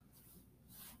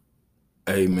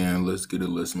Hey man, let's get it.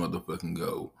 Let's motherfucking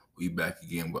go. We back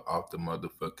again with Off the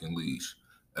Motherfucking Leash,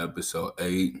 episode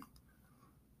 8.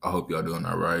 I hope y'all doing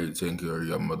all right, taking care of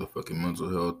y'all motherfucking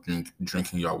mental health,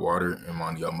 drinking y'all water, and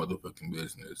minding y'all motherfucking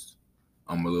business.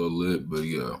 I'm a little lit, but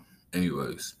yeah.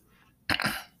 Anyways,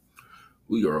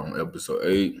 we are on episode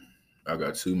 8. I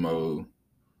got 2 more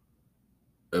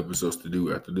episodes to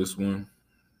do after this one.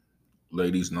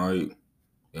 Ladies' night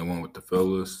and one with the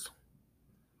fellas.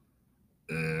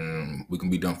 And we can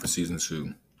be done for season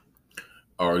 2.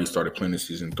 I already started planning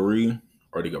season 3.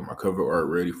 Already got my cover art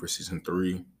ready for season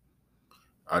 3.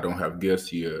 I don't have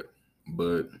guests yet,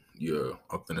 but yeah,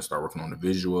 I'm finna start working on the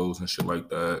visuals and shit like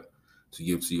that to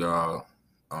give to y'all.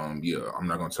 Yeah, I'm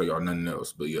not gonna tell y'all nothing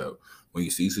else, but yeah, when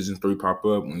you see season 3 pop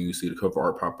up, when you see the cover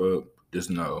art pop up, just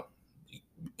know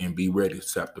and be ready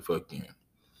to tap the fuck in.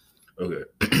 Okay,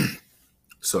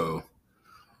 so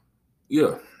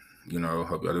yeah,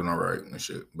 hope y'all doing all right and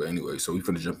shit. But anyway, so we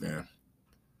finna jump in.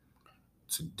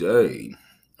 Today,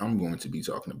 I'm going to be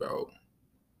talking about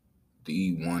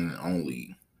the one and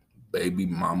only baby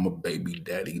mama, baby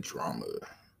daddy drama.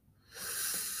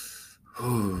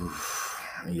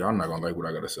 Y'all not gonna like what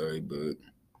I gotta say, but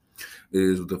it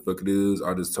is what the fuck it is.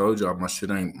 I just told y'all my shit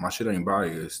ain't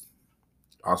biased.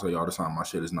 I'll tell y'all the time my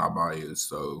shit is not biased,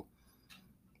 so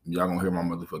y'all gonna hear my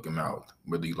motherfucking mouth,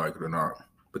 whether you like it or not.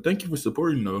 But thank you for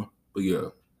supporting though. But yeah,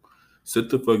 sit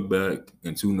the fuck back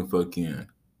and tune the fuck in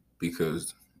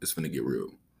because it's finna get real.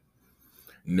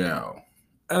 Now,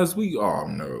 as we all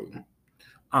know,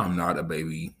 I'm not a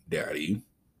baby daddy.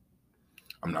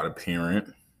 I'm not a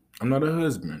parent. I'm not a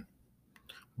husband.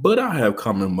 But I have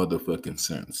common motherfucking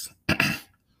sense.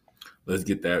 Let's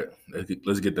get that.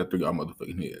 Let's get that through y'all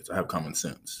motherfucking heads. I have common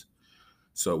sense.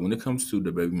 So when it comes to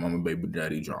the baby mama, baby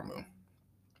daddy drama,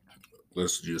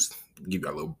 let's just give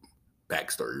y'all a little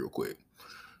backstory real quick.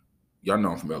 Y'all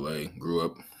know I'm from LA. Grew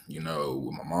up, with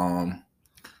my mom.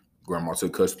 Grandma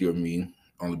took custody of me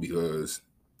only because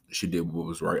she did what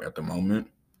was right at the moment.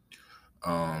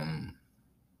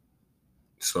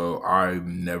 So I've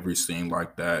never seen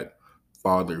like that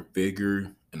father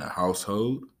figure in a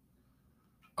household.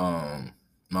 My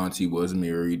auntie was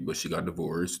married, but she got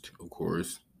divorced, of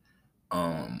course.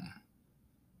 Um,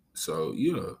 so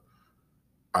yeah,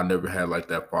 I never had like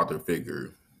that father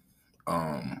figure.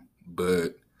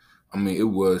 But I mean, it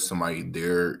was somebody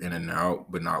there in and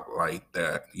out, but not like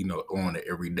that, on an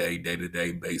everyday, day to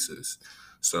day basis.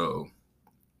 So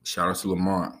shout out to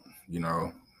Lamont. You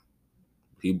know,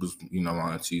 he was, my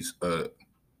auntie's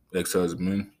ex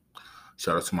husband.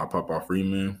 Shout out to my Papa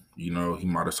Freeman. He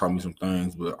might have taught me some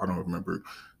things, but I don't remember.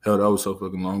 Hell, that was so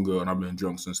fucking long ago, and I've been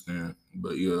drunk since then.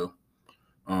 But yeah,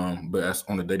 but as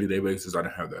on a day to day basis, I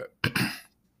didn't have that.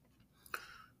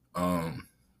 um,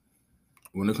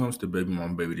 when it comes to baby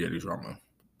mom, baby daddy drama,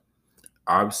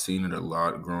 I've seen it a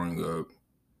lot growing up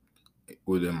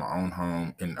within my own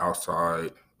home and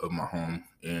outside of my home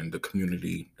and the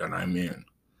community that I'm in,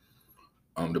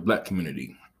 the Black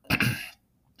community,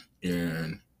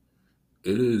 and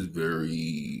it is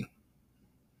very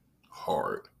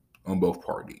hard on both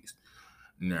parties.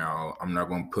 Now, I'm not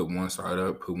going to put one side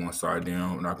up, put one side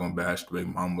down. I'm not going to bash the baby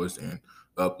mamas and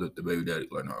uplift the baby daddy.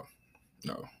 Like,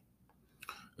 no.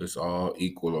 It's all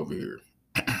equal over here.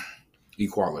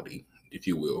 Equality, if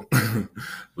you will.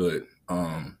 but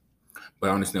I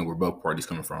understand where both parties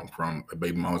coming from a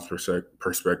baby mama's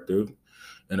perspective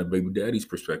and a baby daddy's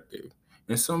perspective.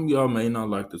 And some of y'all may not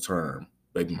like the term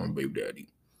baby mama, baby daddy.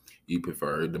 You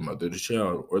prefer the mother of the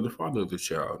child or the father of the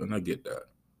child, and I get that.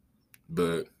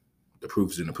 But the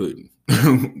proof is in the pudding.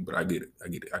 But I get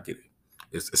it.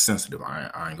 It's sensitive.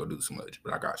 I ain't gonna do too much,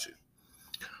 but I got you.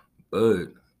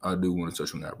 But I do want to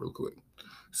touch on that real quick.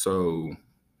 So,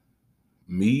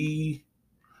 me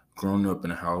growing up in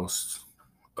a house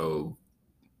of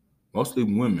mostly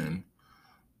women,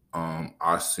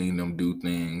 I seen them do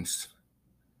things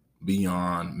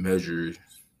beyond measures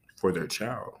for their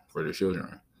child, for their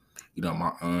children.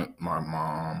 My aunt, my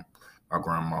mom, my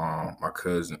grandma, my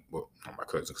cousin, well, not my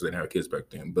cousin because they didn't have kids back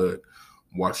then, but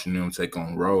watching them take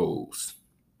on roles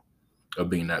of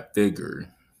being that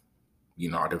figure,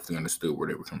 I definitely understood where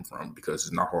they were coming from because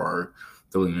it's not hard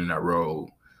filling in that role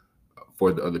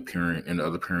for the other parent and the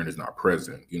other parent is not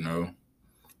present,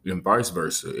 and vice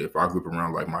versa. If I grew up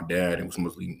around like my dad and was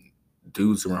mostly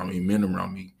dudes around me, men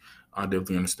around me, I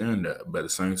definitely understand that. But at the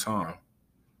same time,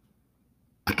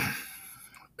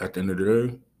 at the end of the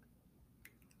day,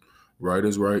 right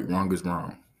is right, wrong is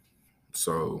wrong.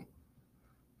 So,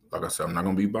 like I said, I'm not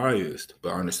going to be biased, but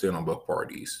I understand on both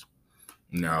parties.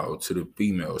 Now, to the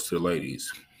females, to the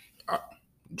ladies,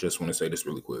 just want to say this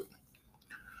really quick.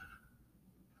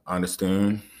 I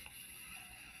understand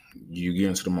You get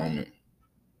into the moment.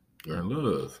 You're in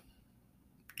love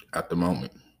at the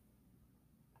moment.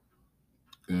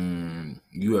 And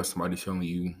you have somebody telling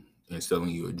you and selling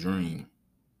you a dream.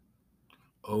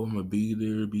 Oh, I'm gonna be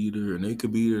there, and they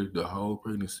could be there the whole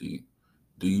pregnancy.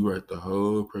 Do you right the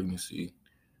whole pregnancy?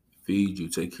 Feed you,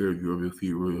 take care of you, rub your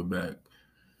feet, rub your back,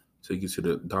 take you to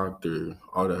the doctor,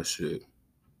 all that shit.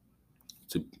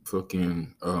 To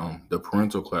fucking the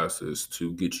parental classes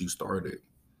to get you started.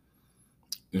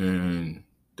 And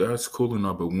that's cool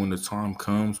enough, but when the time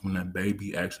comes when that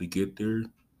baby actually get there,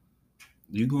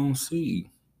 you gonna see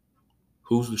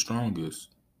who's the strongest.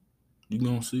 You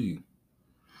gonna see.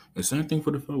 And same thing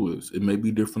for the fellas. It may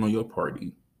be different on your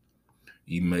party.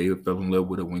 You may have fell in love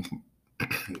with a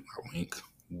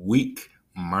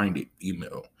weak-minded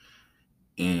female,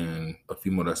 and a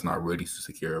female that's not ready to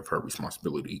take care of her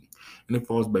responsibility, and it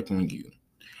falls back on you.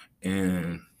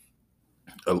 And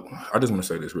I just want to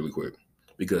say this really quick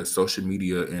because social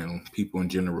media and people in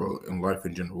general and life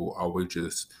in general always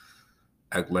just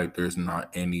act like there's not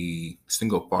any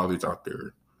single fathers out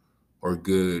there or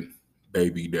good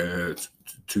baby dads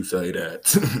to say that,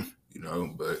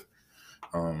 but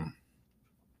um,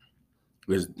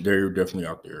 they're definitely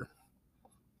out there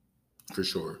for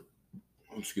sure.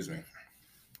 Excuse me,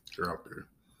 they're out there,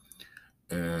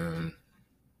 and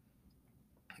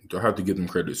I have to give them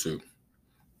credit too.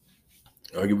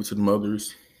 I give it to the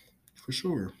mothers for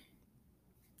sure.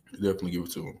 Definitely give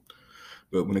it to them.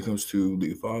 But when it comes to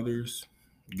the fathers,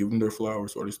 give them their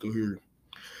flowers while they're still here.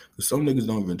 Because some niggas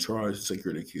don't even try to take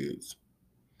care of their kids.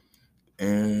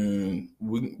 And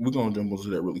we're going to jump into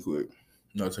that really quick.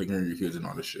 Not taking care of your kids and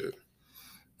all this shit.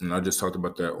 And I just talked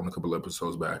about that on a couple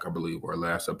episodes back, I believe, or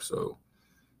last episode.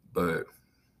 But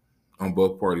on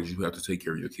both parties, you have to take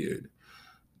care of your kid.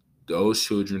 Those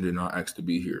children did not ask to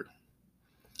be here.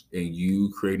 And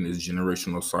you creating this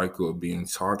generational cycle of being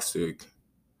toxic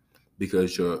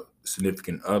because your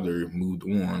significant other moved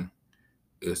on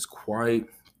is quite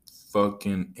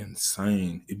fucking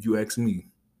insane, if you ask me.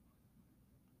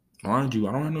 Mind you,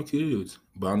 I don't have no kids,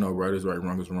 but I know right is right,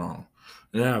 wrong is wrong.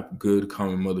 And I have good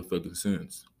common motherfucking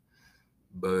sense.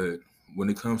 But when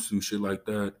it comes to shit like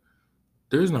that,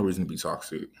 there's no reason to be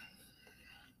toxic.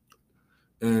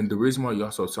 And the reason why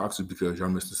y'all so toxic because y'all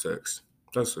miss the sex.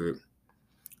 That's it.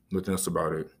 Nothing else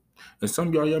about it. And some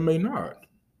of y'all may not.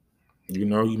 You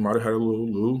might have had a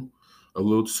little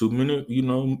 2 minute,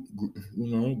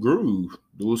 groove.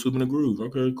 The little 2 minute groove.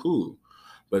 Okay, cool.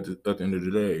 But at the end of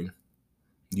the day,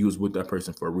 you was with that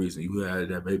person for a reason. You had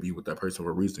that baby with that person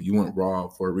for a reason. You went raw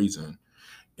for a reason.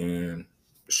 And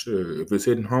sure, if it's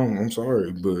hitting home, I'm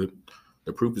sorry, but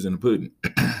the proof is in the pudding.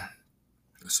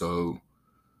 So,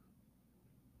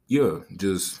 yeah,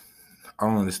 I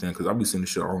don't understand because I be seeing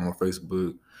this shit all on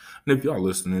Facebook. And if y'all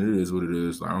listening, it is what it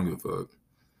is. Like, I don't give a fuck.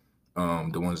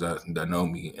 The ones that know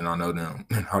me and I know them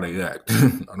and how they act,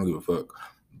 I don't give a fuck.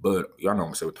 But y'all know I'm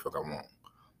gonna say what the fuck I want.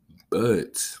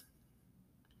 But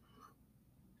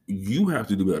you have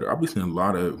to do better. I've been seeing a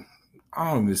lot of.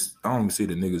 I don't even see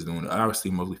the niggas doing it. I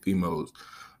see mostly females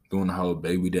doing the whole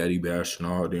baby daddy bashing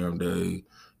all damn day.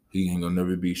 He ain't gonna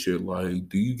never be shit. Like,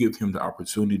 do you give him the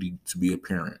opportunity to be a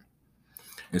parent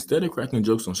instead of cracking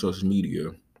jokes on social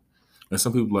media? And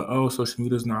some people like, oh, social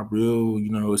media's not real.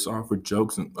 It's all for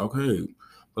jokes. And okay,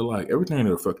 but like everything ain't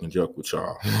a fucking joke with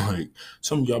y'all. Like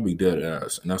some of y'all be dead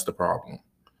ass, and that's the problem.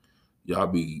 Y'all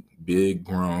be big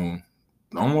grown,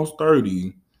 almost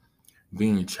 30,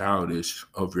 being childish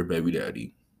of your baby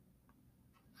daddy.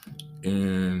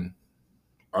 And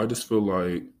I just feel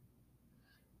like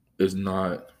it's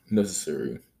not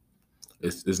necessary.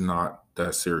 It's not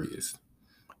that serious.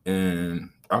 And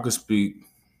I could speak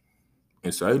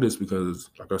and say this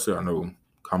because, like I said, I know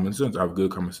common sense. I have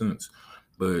good common sense.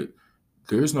 But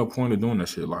there's no point in doing that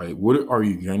shit. Like, what are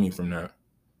you gaining from that?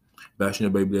 Bashing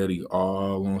your baby daddy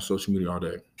all on social media all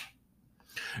day.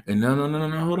 And no,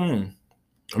 hold on.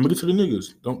 I'm gonna get to the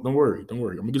niggas. Don't worry. I'm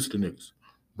gonna get to the niggas.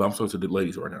 But I'm talking to the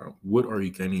ladies right now. What are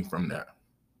you gaining from that?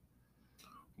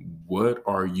 What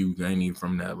are you gaining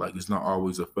from that? Like, it's not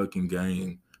always a fucking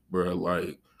game, bro.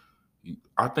 Like,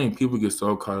 I think people get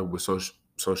so caught up with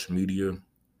social media,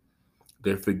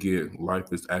 they forget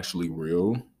life is actually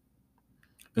real.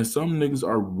 And some niggas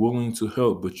are willing to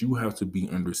help, but you have to be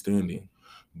understanding.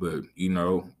 But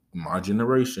my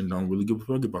generation don't really give a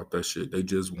fuck about that shit. They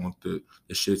just want the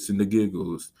shits and the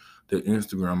giggles, the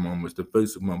Instagram moments, the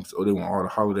Facebook moments, or they want all the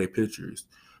holiday pictures.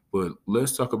 But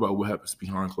let's talk about what happens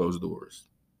behind closed doors.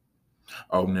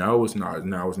 Oh, now it's not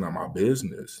my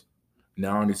business.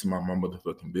 Now I need to mind my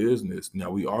motherfucking business.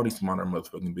 Now we all need to mind our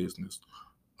motherfucking business.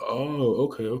 Oh,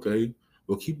 okay.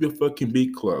 Well, keep your fucking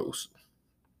beak closed.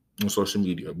 on social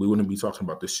media. We wouldn't be talking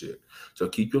about this shit. So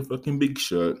keep your fucking beak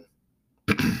shut,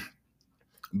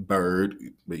 bird.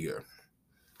 But yeah,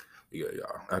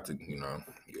 y'all. I think yeah.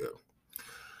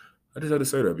 I just had to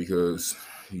say that because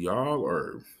y'all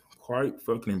are quite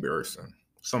fucking embarrassing.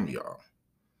 Some of y'all.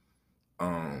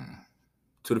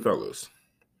 To the fellas,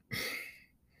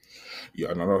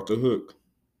 y'all not off the hook.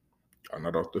 Y'all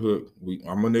not off the hook.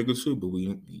 I'm a nigga too, but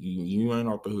you ain't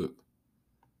off the hook.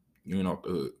 You ain't off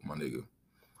the hook, my nigga.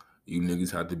 You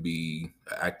niggas have to be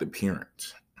an active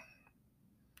parent.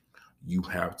 You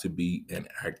have to be an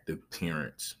active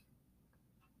parent.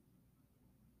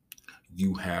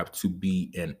 You have to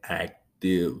be an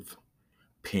active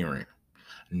parent.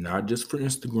 Not just for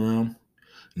Instagram,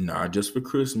 not just for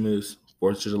Christmas,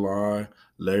 4th of July,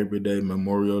 Labor Day,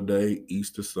 Memorial Day,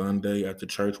 Easter Sunday at the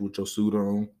church with your suit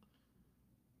on,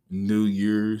 New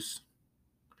Year's,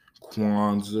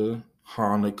 Kwanzaa,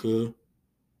 Hanukkah,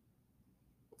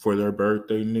 for their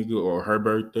birthday, nigga, or her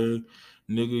birthday,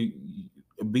 nigga.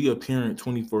 Be a parent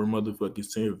 24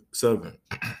 motherfucking 7.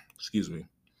 Excuse me.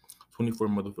 24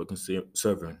 motherfucking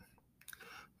 7.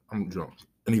 I'm drunk.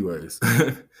 Anyways,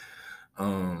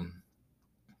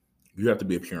 you have to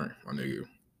be a parent, my nigga.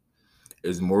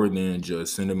 It's more than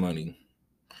just sending money.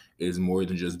 It's more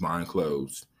than just buying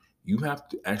clothes. You have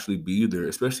to actually be there,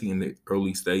 especially in the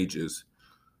early stages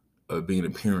of being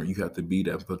a parent. You have to be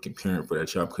that fucking parent for that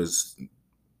child, because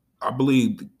I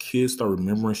believe the kids start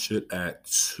remembering shit at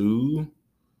 2,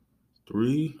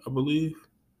 3, I believe.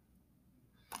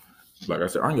 Like I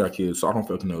said, I ain't got kids, so I don't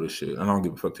fucking know this shit. I don't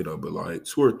give a fuck to know, but like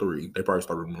 2 or 3, they probably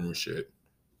start remembering shit.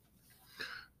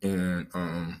 And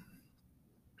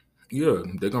yeah,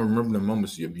 they're gonna remember the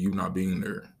moments of you not being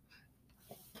there.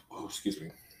 Oh, excuse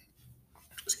me,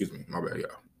 my bad,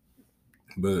 y'all.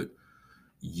 But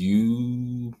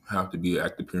you have to be an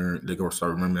active parent. They're gonna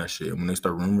start remembering that shit. And when they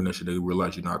start remembering that shit, they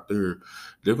realize you're not there.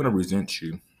 They're gonna resent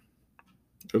you.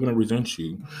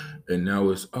 And now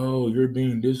it's, oh, you're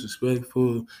being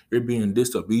disrespectful, you're being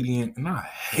disobedient. And I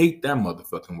hate that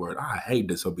motherfucking word. I hate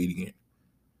disobedient.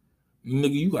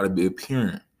 Nigga, you gotta be a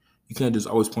parent. You can't just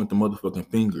always point the motherfucking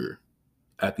finger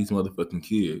at these motherfucking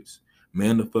kids.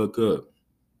 Man the fuck up.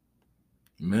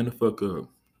 Man the fuck up.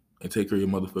 And take care of your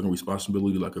motherfucking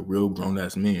responsibility like a real grown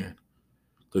ass man.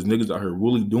 Because niggas out here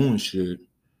really doing shit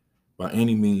by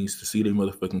any means to see their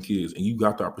motherfucking kids. And you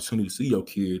got the opportunity to see your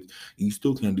kids, and you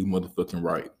still can't do motherfucking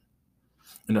right.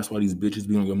 And that's why these bitches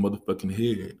be on your motherfucking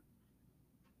head.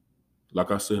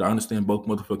 Like I said, I understand both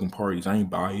motherfucking parties. I ain't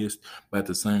biased. But at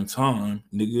the same time,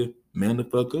 nigga, man the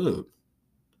fuck up.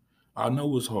 I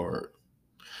know it's hard.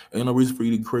 Ain't no reason for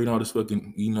you to create all this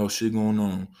fucking, shit going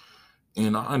on.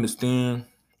 And I understand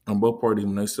on both parties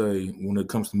when they say, when it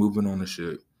comes to moving on and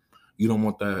shit, you don't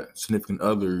want that significant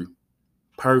other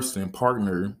person,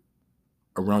 partner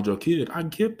around your kid. I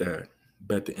get that.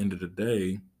 But at the end of the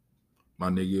day, my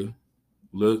nigga,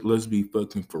 let's be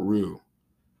fucking for real.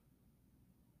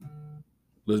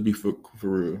 Let's be for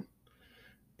real.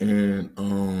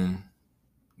 And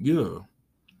yeah,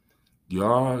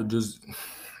 y'all just,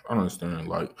 I don't understand.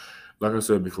 Like I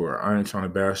said before, I ain't trying to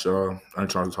bash y'all. I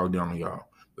ain't trying to talk down on y'all.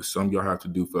 But some of y'all have to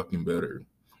do fucking better.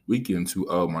 We getting too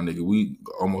old, my nigga. We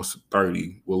almost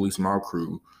 30. Well, at least my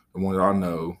crew, the ones I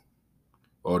know,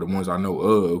 or the ones I know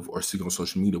of, or see on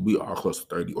social media, we are close to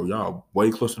 30. Or y'all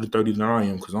way closer to 30 than I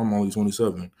am, because I'm only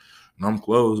 27. And I'm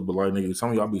close, but like, nigga,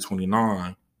 some of y'all be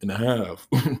 29 and a half.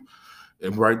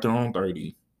 And right there on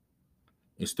 30.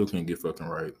 And still can't get fucking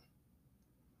right.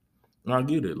 And I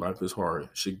get it. Life is hard.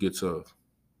 Shit gets tough.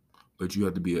 But you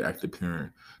have to be an active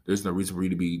parent. There's no reason for you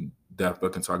to be that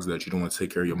fucking toxic that you don't want to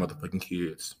take care of your motherfucking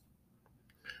kids.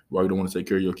 Why you don't want to take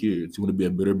care of your kids? You want to be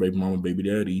a bitter baby mama, baby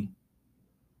daddy,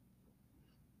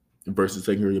 versus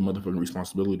taking care of your motherfucking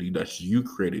responsibility that you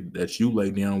created, that you lay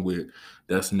down with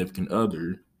that significant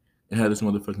other and had this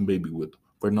motherfucking baby with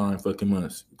for 9 fucking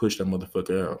months. Push that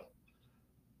motherfucker out.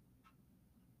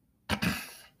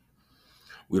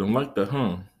 We don't like that,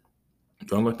 huh?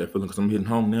 Don't like that feeling, because I'm hitting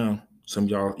home now. Some of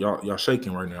y'all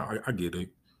shaking right now. I get it.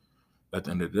 At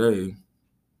the end of the day,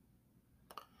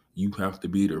 you have to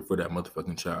be there for that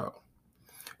motherfucking child.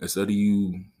 Instead of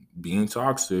you being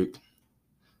toxic,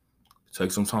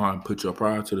 take some time, put your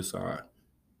pride to the side.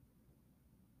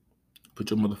 Put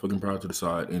your motherfucking pride to the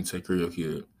side and take care of your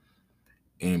kid.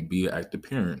 And be an active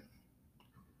parent.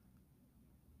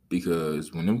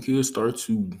 Because when them kids start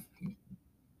to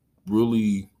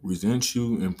really resent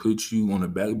you and put you on the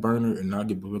back burner and not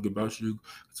give a fuck about you,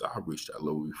 because I reached that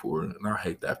level before and I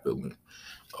hate that feeling.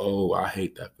 Oh, I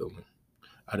hate that feeling.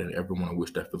 I didn't ever want to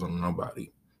wish that feeling on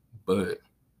nobody. But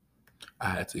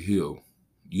I had to heal.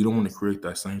 You don't want to create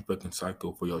that same fucking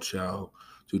cycle for your child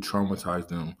to traumatize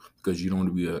them because you don't want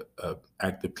to be a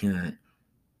active parent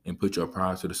and put your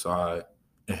pride to the side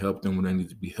and help them when they need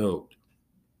to be helped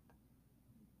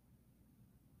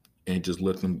and just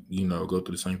let them, go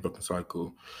through the same fucking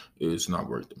cycle. It's not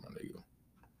worth it, my nigga.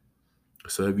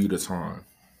 Save you the time.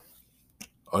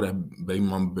 All that baby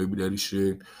mama, baby daddy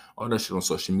shit, all that shit on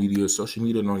social media. Social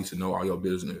media don't need to know all your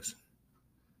business.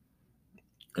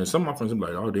 And some of my friends are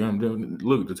like, oh, damn,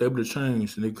 look, the table has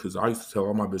changed, nigga, because I used to tell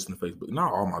all my business on Facebook.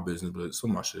 Not all my business, but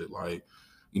some of my shit. Like,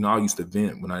 I used to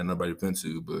vent when I had nobody to vent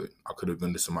to, but I could have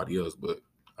vented to somebody else, but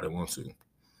I didn't want to.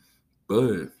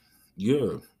 But,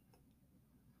 yeah,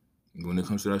 when it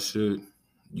comes to that shit,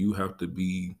 you have to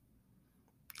be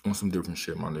on some different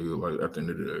shit, my nigga. Like, at the end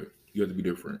of the day, you have to be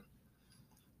different.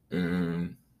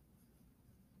 And,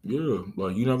 yeah,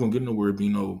 like, you're not going to get nowhere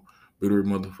being no bitter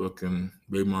motherfucking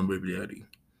baby mom, baby daddy.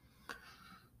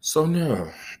 So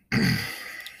now,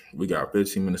 we got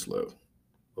 15 minutes left,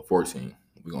 or 14.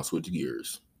 We're going to switch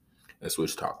gears and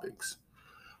switch topics.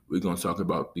 We're going to talk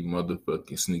about the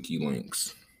motherfucking sneaky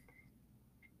links.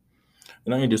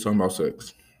 And I ain't just talking about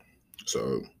sex.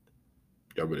 So,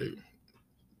 y'all better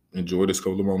enjoy this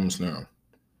couple of moments now.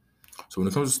 So when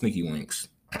it comes to sneaky links,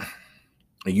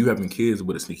 and you having kids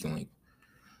with a sneaky link,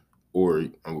 or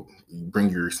bring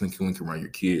your sneaky link around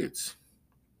your kids,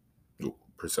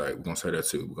 per se, we're going to say that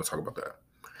too. We're going to talk about that.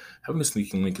 Having a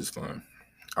sneaky link is fun.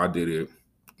 I did it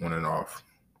on and off.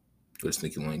 The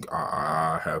sneaky link,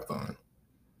 I have fun.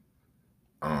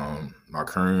 My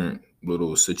current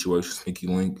little situation, sneaky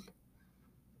link,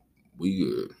 we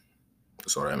good.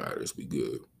 That's all that matters. We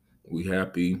good. We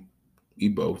happy. We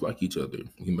both like each other.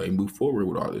 We may move forward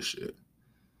with all this shit.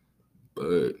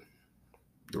 But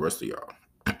the rest of y'all,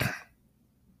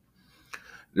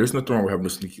 there's nothing wrong with having a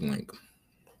sneaky link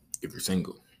if you're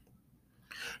single.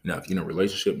 Now, if you're in a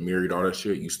relationship, married, all that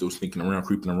shit, you still sneaking around,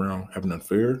 creeping around, having an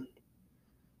affair,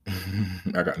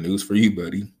 I got news for you,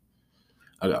 buddy.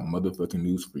 I got motherfucking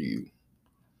news for you.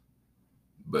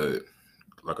 But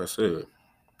like I said,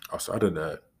 outside of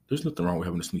that, there's nothing wrong with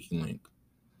having a sneaky link.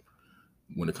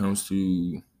 When it comes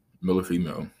to male or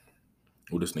female,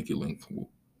 with a sneaky link,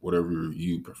 whatever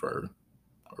you prefer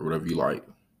or whatever you like,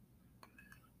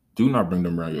 do not bring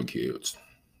them around your kids.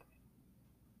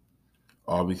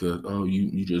 All because,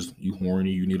 you horny,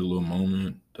 you need a little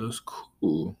moment. That's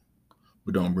cool.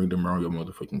 But don't bring them around your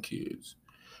motherfucking kids.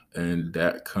 And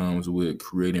that comes with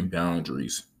creating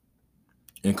boundaries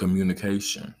and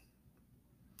communication.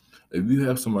 If you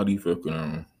have somebody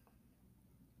fucking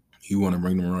you want to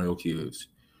bring them around your kids,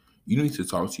 you need to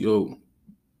talk to your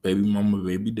baby mama,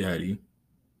 baby daddy,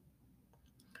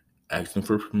 ask them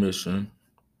for permission,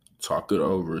 talk it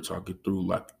over, talk it through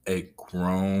like a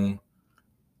grown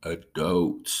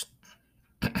adult.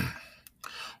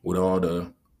 With all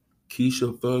the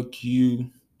Keisha, fuck you,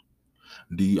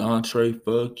 DeAndre,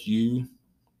 fuck you,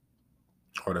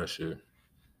 all that shit.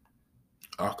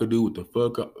 I could do what the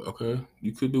fuck, okay?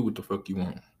 You could do what the fuck you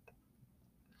want.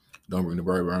 Don't bring the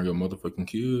bride around your motherfucking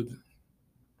kids.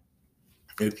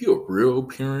 If you're a real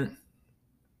parent,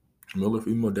 male or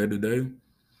female, day to day,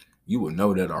 you would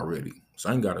know that already. So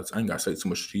I ain't gotta say too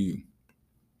much to you.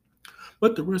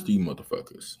 But the rest of you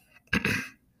motherfuckers,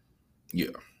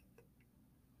 yeah,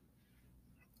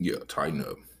 tighten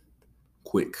up.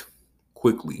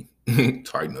 Quickly,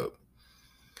 tighten up.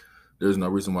 There's no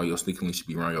reason why your sneaking link should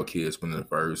be around your kids within the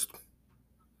first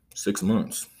 6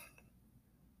 months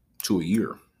to a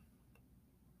year.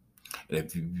 And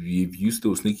if you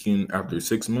still sneaking after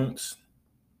 6 months,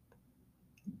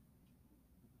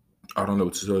 I don't know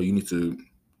what to tell you. You need to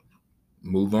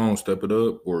move on, step it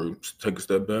up, or take a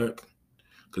step back.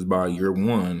 Because by year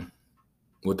one,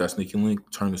 with that sneaking link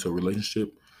turn into a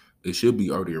relationship, it should be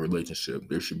already a relationship.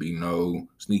 There should be no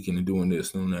sneaking and doing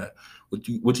this and that. What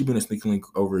you been a sneaking link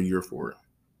over a year for?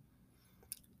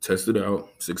 Test it out,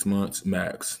 6 months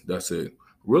max. That's it.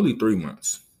 Really 3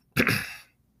 months.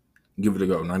 Give it a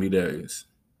go, 90 days.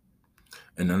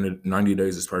 And 90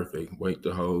 days is perfect. Wait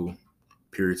the whole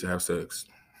period to have sex.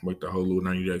 Wait the whole little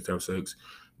 90 days to have sex.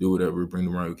 Do whatever, bring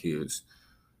them around your kids.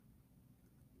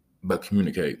 But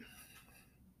communicate.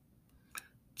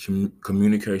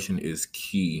 Communication is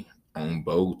key on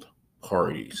both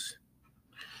parties.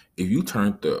 If you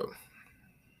turned up,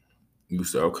 you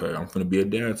say, okay, I'm going to be a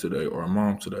dad today or a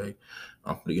mom today.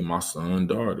 I'm going to get my son,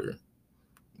 daughter.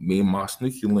 Me and my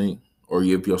sneaky link, or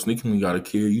if your sneaky link got a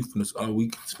kid, we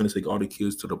finna take all the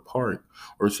kids to the park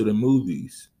or to the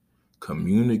movies.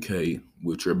 Communicate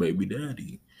with your baby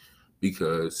daddy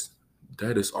because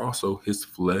that is also his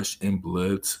flesh and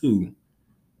blood too.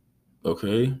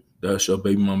 Okay? That's your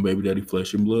baby mom, baby daddy,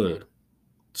 flesh and blood.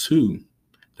 too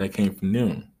that came from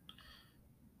them.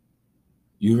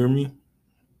 You hear me?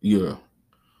 Yeah.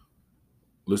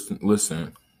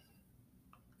 Listen,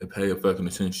 and pay a fucking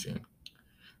attention.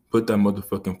 Put that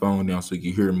motherfucking phone down so you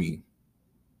can hear me.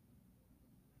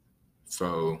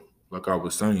 So, like I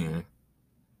was saying,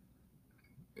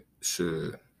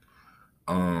 should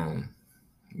you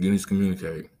need to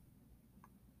communicate.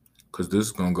 Cause this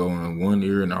is gonna go in one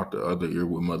ear and out the other ear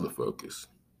with motherfuckers.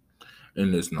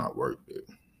 And it's not worth it.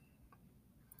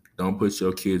 Don't put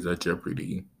your kids at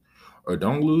jeopardy. Or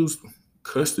don't lose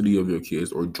custody of your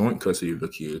kids or joint custody of your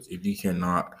kids if you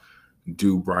cannot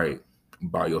do right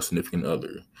by your significant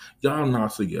other. Y'all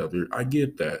not together. I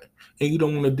get that. And you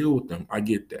don't want to deal with them. I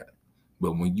get that.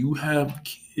 But when you have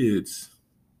kids,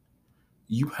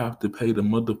 you have to pay the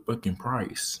motherfucking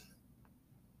price.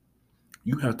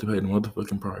 You have to pay the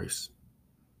motherfucking price.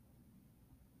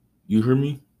 You hear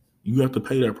me? You have to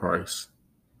pay that price.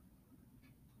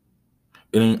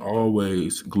 It ain't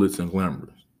always glitz and glamour.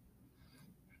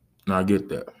 Now I get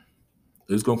that.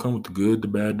 It's gonna come with the good, the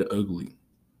bad, the ugly.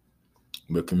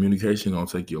 But communication gonna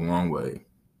take you a long way.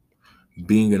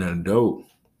 Being an adult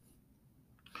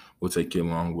will take you a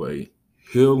long way.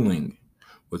 Healing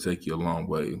will take you a long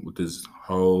way with this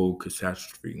whole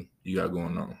catastrophe you got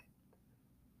going on.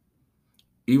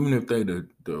 Even if they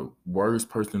the worst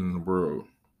person in the world,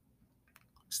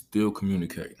 still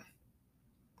communicate.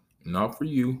 Not for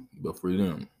you, but for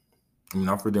them. I mean,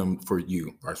 not for them, for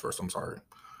you. Vice versa, I'm sorry.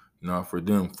 Not for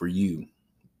them, for you.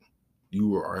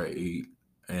 You are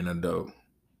an adult.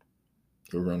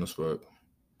 You're grown as fuck.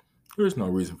 There's no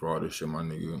reason for all this shit, my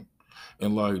nigga.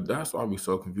 And like that's why I be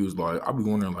so confused. Like I be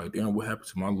wondering, like, damn, what happened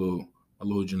to my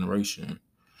little generation?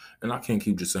 And I can't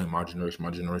keep just saying my generation,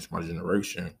 my generation, my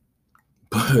generation.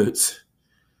 But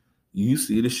you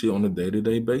see this shit on a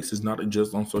day-to-day basis, not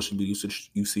just on social media.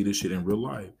 You see this shit in real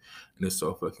life. And it's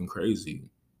so fucking crazy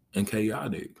and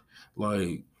chaotic.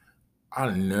 Like, I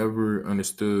never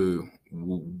understood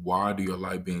why do you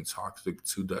like being toxic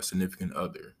to that significant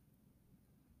other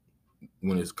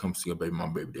when it comes to your baby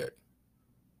mom, baby daddy.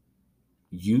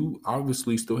 You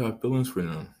obviously still have feelings for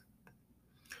them.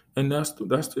 And that's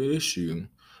the issue.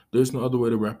 There's no other way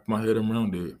to wrap it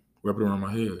around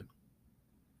my head.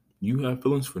 You have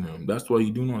feelings for them. That's why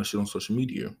you doing all that shit on social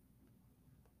media.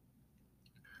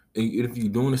 And if you're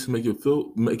doing this to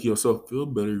make yourself feel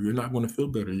better, you're not going to feel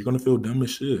better. You're going to feel dumb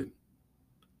as shit.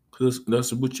 Because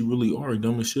that's what you really are,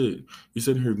 dumb as shit. You're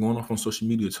sitting here going off on social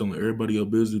media telling everybody your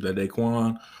business that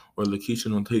Daquan or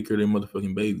Lakeisha don't take care of their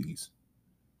motherfucking babies.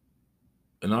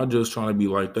 And I'm just trying to be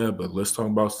like that, but let's talk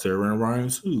about Sarah and Ryan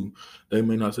too. They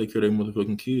may not take care of their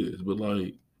motherfucking kids, but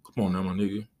like, come on now, my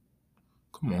nigga.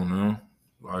 Come on now.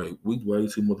 Like, we way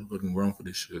too motherfucking grown for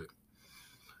this shit.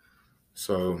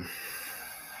 So,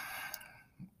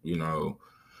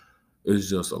 it's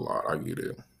just a lot. I get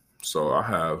it. So I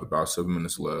have about 7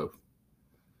 minutes left.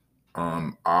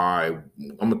 I'm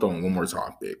gonna throw in one more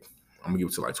topic. I'm gonna give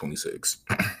it to like 26.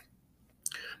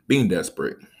 Being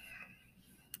desperate,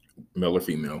 male or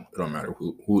female, it don't matter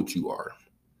who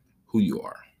you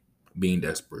are, being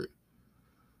desperate.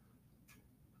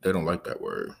 They don't like that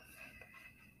word.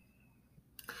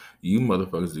 You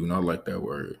motherfuckers do not like that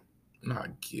word. And I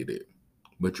get it.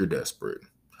 But you're desperate.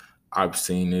 I've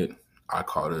seen it. I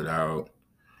called it out.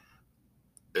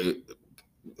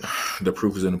 The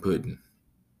proof is in the pudding.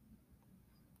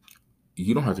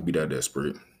 You don't have to be that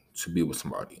desperate to be with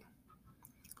somebody.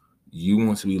 You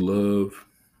want to be loved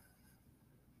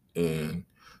and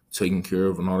taken care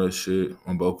of and all that shit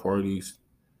on both parties.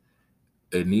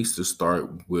 It needs to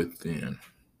start within.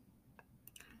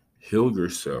 Heal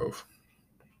yourself.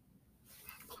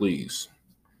 Please.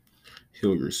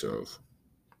 Heal yourself.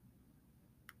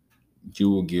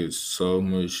 You will get so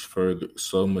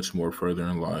much more further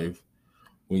in life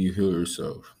when you heal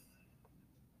yourself.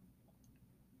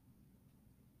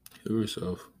 Heal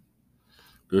yourself.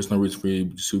 There's no reason for you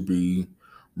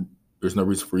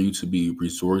to be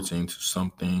resorting to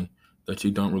something that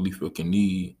you don't really fucking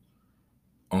need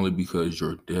only because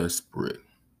you're desperate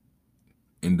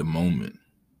in the moment.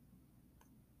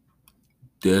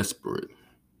 Desperate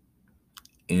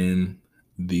in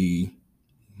the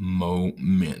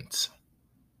moment.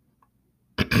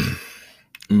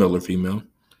 Male or female,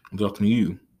 I'm talking to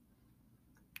you.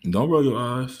 Don't roll your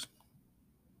eyes.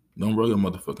 Don't roll your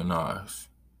motherfucking eyes.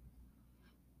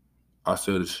 I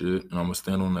said the shit, and I'm gonna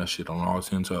stand on that shit on all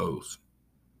 10 toes.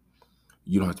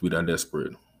 You don't have to be that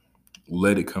desperate.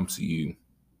 Let it come to you.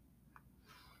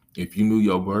 If you knew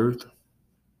your worth,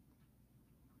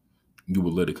 you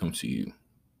would let it come to you.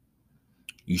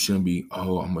 You shouldn't be,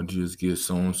 I'm gonna just get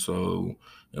so-and-so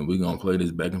and we gonna play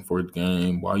this back and forth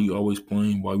game. Why you always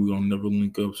playing? Why we gonna never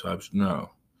link up? Types.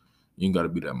 No, you ain't gotta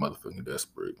be that motherfucking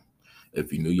desperate.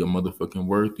 If you knew your motherfucking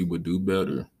worth, you would do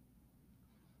better.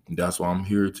 That's why I'm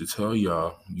here to tell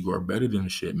y'all you are better than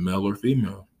shit, male or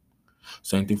female.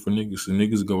 Same thing for niggas. So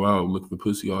niggas go out look for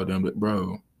pussy all damn, but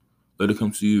bro, let it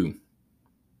come to you.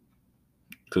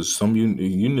 Cause some of you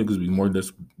niggas be more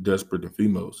desperate than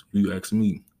females. If you ask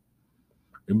me,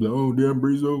 they be like, "Oh damn,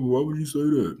 Breezo, why would you say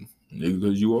that?" Nigga,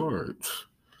 because you are.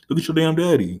 Look at your damn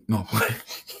daddy. No,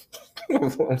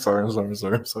 I'm sorry. I'm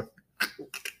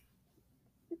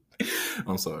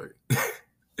sorry.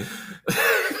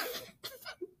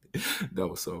 That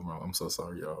was so wrong. I'm so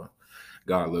sorry, y'all.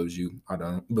 God loves you. I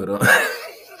don't. But okay.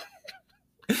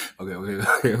 Okay.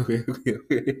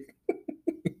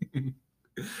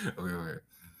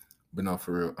 But no,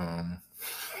 for real.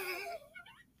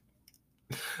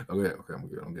 Okay. I'm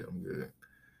good.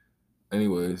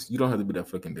 Anyways, you don't have to be that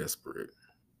fucking desperate.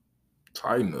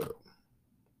 Tighten up.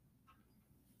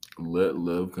 Let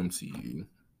love come to you.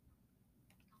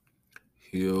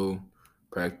 Heal.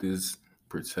 Practice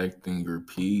protecting your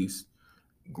peace.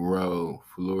 Grow.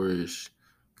 Flourish.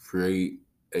 Create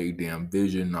a damn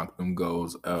vision. Knock them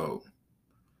goals out.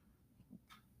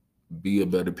 Be a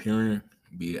better parent.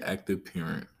 Be an active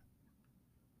parent.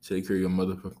 Take care of your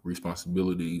motherfucking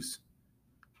responsibilities.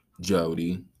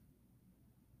 Jody.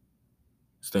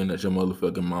 Staying at your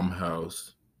motherfucking mom's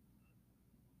house.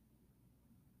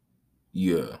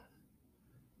 Yeah.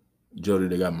 Jody,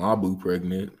 they got my boo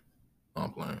pregnant.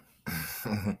 I'm playing.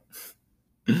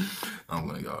 I'm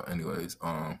playing, y'all. Anyways,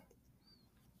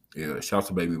 yeah, shout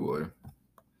to Baby Boy.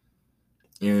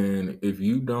 And if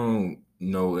you don't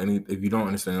if you don't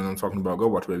understand what I'm talking about, go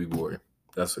watch Baby Boy.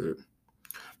 That's it.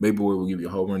 Baby Boy will give you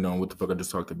a whole rundown what the fuck I just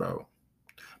talked about.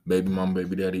 Baby mom,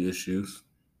 baby daddy issues,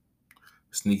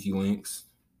 sneaky links.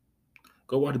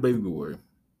 Go watch Baby Boy.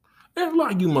 And a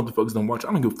lot of you motherfuckers don't watch.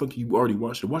 I don't give a fuck if you already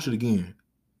watched it. Watch it again,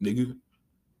 nigga.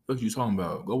 What you talking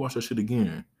about? Go watch that shit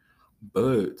again.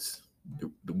 But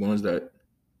the ones that,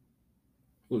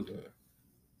 who's that?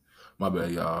 My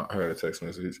bad, y'all. I heard a text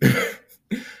message. This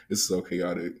is so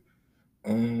chaotic.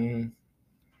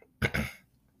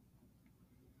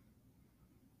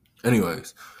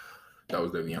 Anyways, that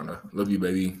was Daviana. Love you,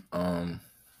 baby. The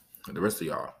rest of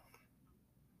y'all,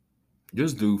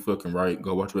 just do fucking right.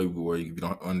 Go watch Baby Boy if you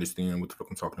don't understand what the fuck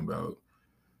I'm talking about.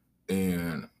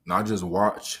 And not just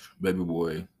watch Baby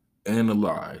Boy,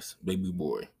 analyze Baby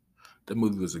Boy. That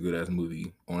movie was a good ass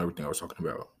movie on everything I was talking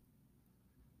about.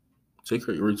 Take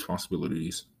care of your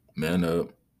responsibilities. Man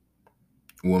up.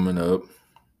 Woman up.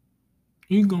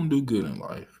 You're gonna do good in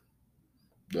life.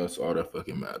 That's all that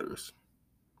fucking matters.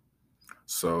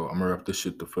 So I'm gonna wrap this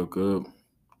shit the fuck up.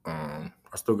 I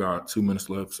still got 2 minutes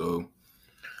left, so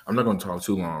I'm not gonna talk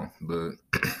too long, but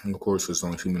of course it's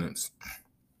only 2 minutes.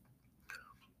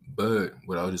 But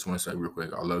what I just want to say real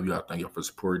quick, I love y'all. Thank y'all for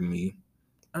supporting me.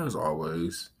 As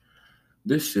always.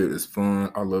 This shit is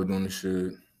fun. I love doing this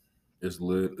shit. It's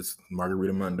lit. It's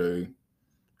Margarita Monday.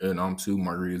 And I'm 2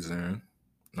 margaritas in. And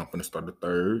I'm gonna start the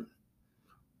 3rd.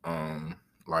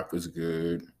 Life is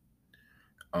good.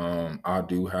 I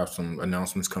do have some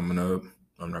announcements coming up.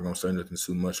 I'm not gonna say nothing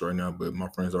too much right now, but my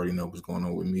friends already know what's going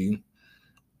on with me.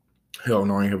 Hell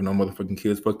no, I ain't having no motherfucking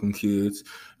kids. Fuck them kids.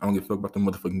 I don't give a fuck about them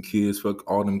motherfucking kids. Fuck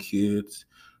all them kids.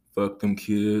 Fuck them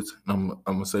kids. I'm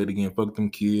gonna say it again. Fuck them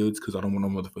kids, because I don't want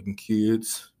no motherfucking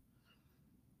kids.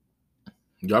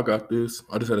 Y'all got this.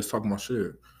 I just had to talk my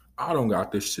shit. I don't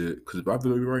got this shit, because if I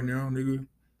feel you right now, nigga.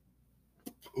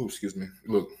 Oh, excuse me.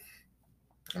 Look,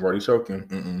 I'm already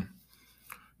choking.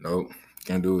 Nope,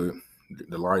 can't do it.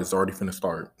 The light's already finna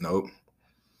start. Nope.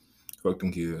 Fuck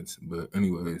them kids. But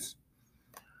anyways,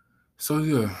 so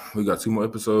yeah, we got 2 more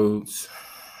episodes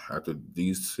after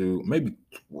these 2, maybe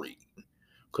 3,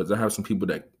 because I have some people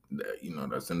that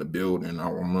that's in the building.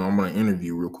 I'm gonna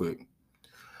interview real quick.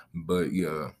 But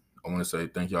yeah, I want to say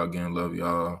thank y'all again. Love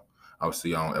y'all. I'll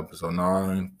see y'all on episode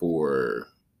 9 for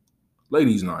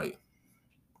Ladies Night.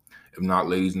 If not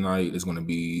Ladies Night, it's gonna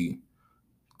be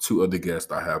 2 other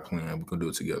guests I have planned. We're gonna do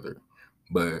it together.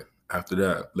 But after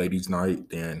that, Ladies Night,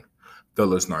 then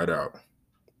Fellas Night Out.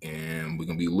 And we're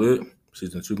gonna be lit.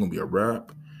 Season 2 gonna be a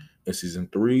wrap. And season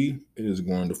 3 is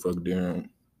going to fuck down.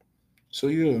 So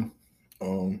yeah.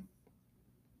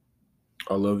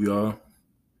 I love y'all.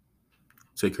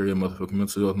 Take care of your motherfucking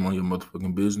mental health, mind your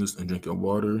motherfucking business, and drink your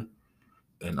water.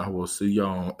 And I will see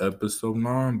y'all on episode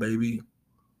 9, baby.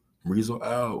 Reezel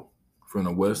out from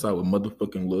the west side with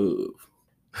motherfucking love.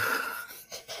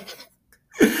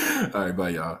 All right, bye,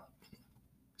 y'all.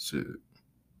 Shit.